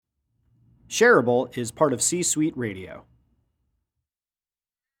Shareable is part of C-Suite Radio.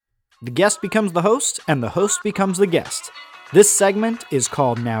 The guest becomes the host, and the host becomes the guest. This segment is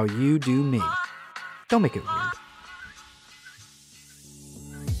called Now You Do Me. Don't make it weird.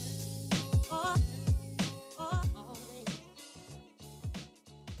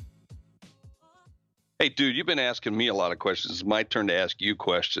 Hey, dude, you've been asking me a lot of questions. It's my turn to ask you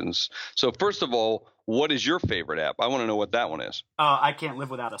questions. So first of all, what is your favorite app? I want to know what that one is. I can't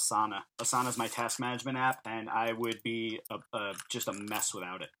live without Asana. Asana is my task management app, and I would be just a mess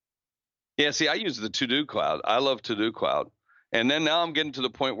without it. Yeah, see, I use the To-Do Cloud. I love To-Do Cloud. And then now I'm getting to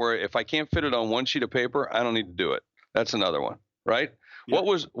the point where if I can't fit it on one sheet of paper, I don't need to do it. That's another one, right? Yeah.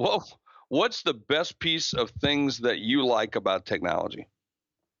 What's the best piece of things that you like about technology?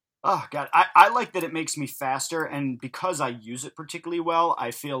 Oh, God. I like that it makes me faster, and because I use it particularly well, I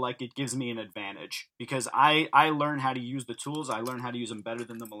feel like it gives me an advantage. Because I learn how to use the tools, I learn how to use them better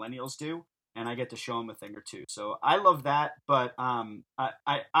than the millennials do, and I get to show them a thing or two. So I love that, but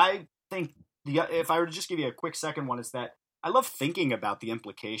I think if I were to just give you a quick second one, is that I love thinking about the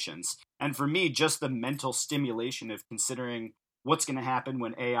implications. And for me, just the mental stimulation of considering what's going to happen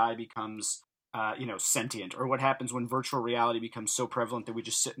when AI becomes sentient, or what happens when virtual reality becomes so prevalent that we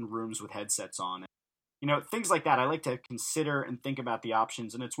just sit in rooms with headsets on. Things like that. I like to consider and think about the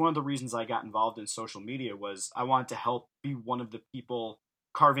options. And it's one of the reasons I got involved in social media was I wanted to help be one of the people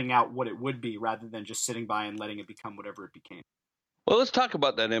carving out what it would be rather than just sitting by and letting it become whatever it became. Well, let's talk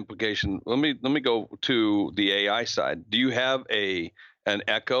about that implication. Let me go to the AI side. Do you have an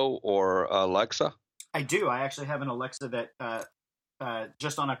Echo or Alexa? I do. I actually have an Alexa that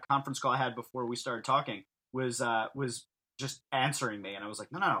just on a conference call I had before we started talking was just answering me, and I was like,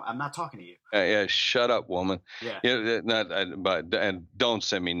 no, I'm not talking to you. Yeah, shut up, woman. Yeah. And don't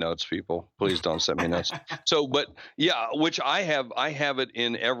send me notes, people. Please don't send me notes. So, but yeah, which I have it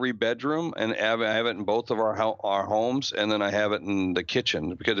in every bedroom, and I have it in both of our homes, and then I have it in the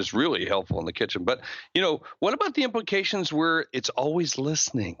kitchen because it's really helpful in the kitchen. But what about the implications where it's always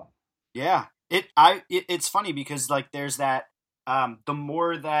listening? Yeah, it's funny because there's that. The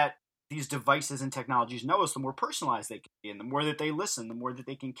more that these devices and technologies know us, the more personalized they can be, and the more that they listen, the more that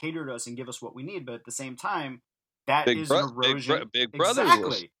they can cater to us and give us what we need. But at the same time, that is an erosion. Big Brother.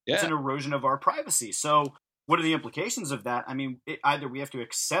 Exactly. Yeah. It's an erosion of our privacy. So what are the implications of that? I mean, either we have to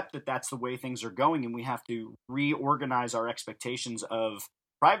accept that that's the way things are going, and we have to reorganize our expectations of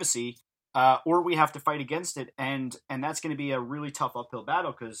privacy, or we have to fight against it, and that's going to be a really tough uphill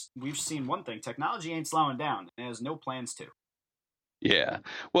battle because we've seen one thing: technology ain't slowing down, and has no plans to. Yeah.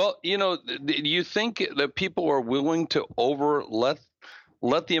 Well, do you think that people are willing to let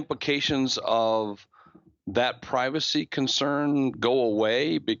the implications of that privacy concern go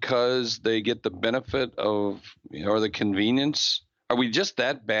away because they get the benefit of, or the convenience? Are we just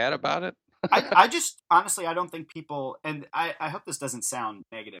that bad about it? I just, honestly, I don't think people, and I hope this doesn't sound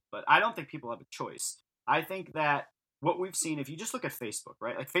negative, but I don't think people have a choice. I think that what we've seen, if you just look at Facebook,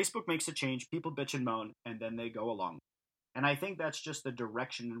 right? Like Facebook makes a change, people bitch and moan, and then they go along. And I think that's just the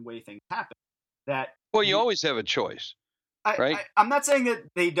direction and way things happen. Well, you always have a choice, right? I'm not saying that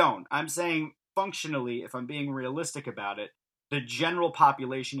they don't. I'm saying functionally, if I'm being realistic about it, the general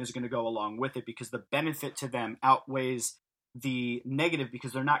population is going to go along with it because the benefit to them outweighs the negative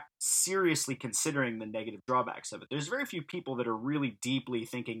because they're not seriously considering the negative drawbacks of it. There's very few people that are really deeply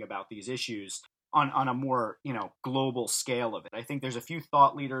thinking about these issues on a more, global scale of it. I think there's a few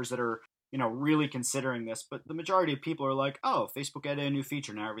thought leaders that are really considering this, but the majority of people are like, oh, Facebook added a new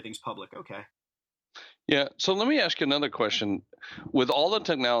feature, now everything's public. Okay. Yeah. So let me ask you another question. With all the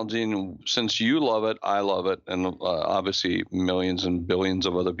technology, and since you love it, I love it, and obviously millions and billions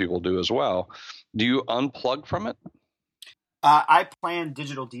of other people do as well, do you unplug from it? I plan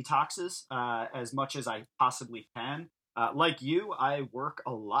digital detoxes as much as I possibly can. Like you, I work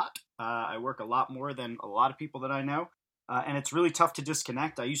a lot. I work a lot more than a lot of people that I know. And it's really tough to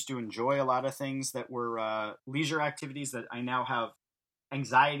disconnect. I used to enjoy a lot of things that were leisure activities that I now have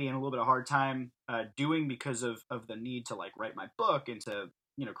anxiety and a little bit of hard time doing because of the need to write my book and to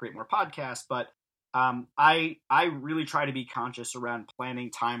create more podcasts. But I really try to be conscious around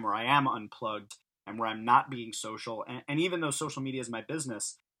planning time where I am unplugged and where I'm not being social. And even though social media is my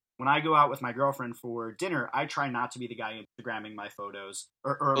business, when I go out with my girlfriend for dinner, I try not to be the guy Instagramming my photos.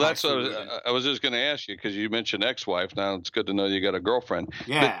 Well, that's what I was just going to ask you because you mentioned ex-wife. Now it's good to know you got a girlfriend.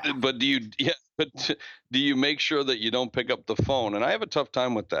 Yeah. But do you make sure that you don't pick up the phone? And I have a tough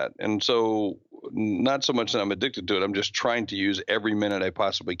time with that. And so not so much that I'm addicted to it. I'm just trying to use every minute I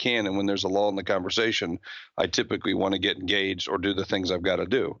possibly can. And when there's a lull in the conversation, I typically want to get engaged or do the things I've got to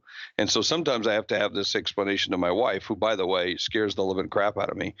do. And so sometimes I have to have this explanation to my wife, who, by the way, scares the living crap out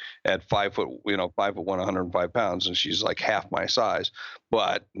of me at 5'1", 105 pounds, and she's like half my size.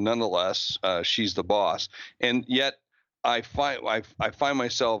 But nonetheless, she's the boss. And yet, I find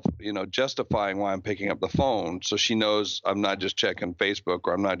myself, justifying why I'm picking up the phone, so she knows I'm not just checking Facebook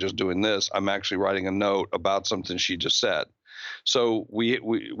or I'm not just doing this. I'm actually writing a note about something she just said. So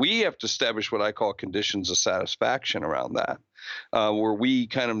we have to establish what I call conditions of satisfaction around that, where we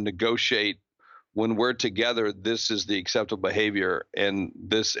kind of negotiate. When we're together, this is the acceptable behavior, and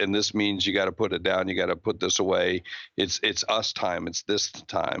this means you got to put it down, you got to put this away. It's us time. It's this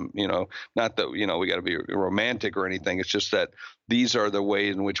time. Not that we got to be romantic or anything. It's just that these are the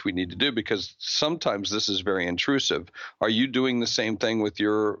ways in which we need to do, because sometimes this is very intrusive. Are you doing the same thing with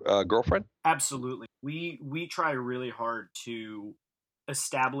your girlfriend? Absolutely. We try really hard to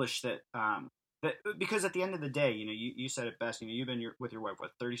establish that. That, because at the end of the day, you said it best. You've been with your wife,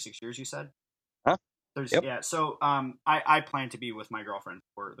 what, 36 years? You said. Huh? Yep. Yeah. So I plan to be with my girlfriend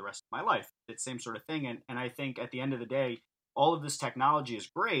for the rest of my life. It's the same sort of thing. And I think at the end of the day, all of this technology is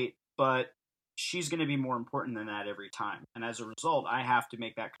great, but she's going to be more important than that every time. And as a result, I have to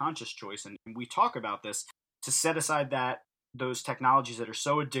make that conscious choice. And we talk about this, to set aside those technologies that are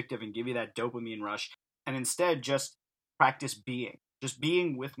so addictive and give you that dopamine rush, and instead just practice just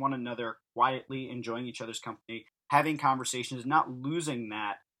being with one another, quietly enjoying each other's company, having conversations, not losing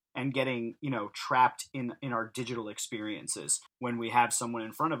that, and getting, trapped in our digital experiences when we have someone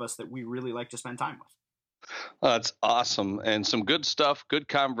in front of us that we really like to spend time with. That's awesome. And some good stuff, good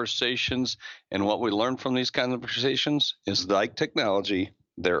conversations. And what we learn from these kinds of conversations is, like technology,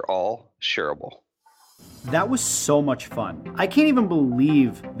 they're all shareable. That was so much fun. I can't even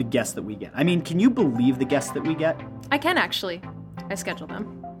believe the guests that we get. I mean, can you believe the guests that we get? I can, actually. I schedule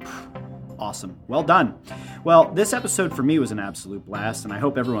them. Awesome. Well done. Well, this episode for me was an absolute blast, and I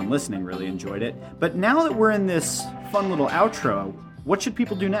hope everyone listening really enjoyed it. But now that we're in this fun little outro, what should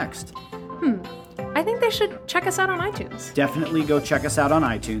people do next? I think they should check us out on iTunes. Definitely go check us out on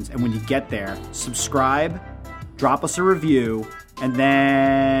iTunes, and when you get there, subscribe, drop us a review, and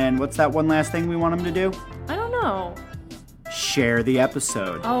then what's that one last thing we want them to do? I don't know. Share the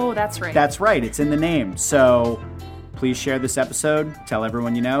episode. Oh, that's right. That's right. It's in the name. So please share this episode, tell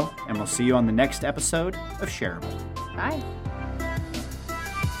everyone you know, and we'll see you on the next episode of Shareable. Bye.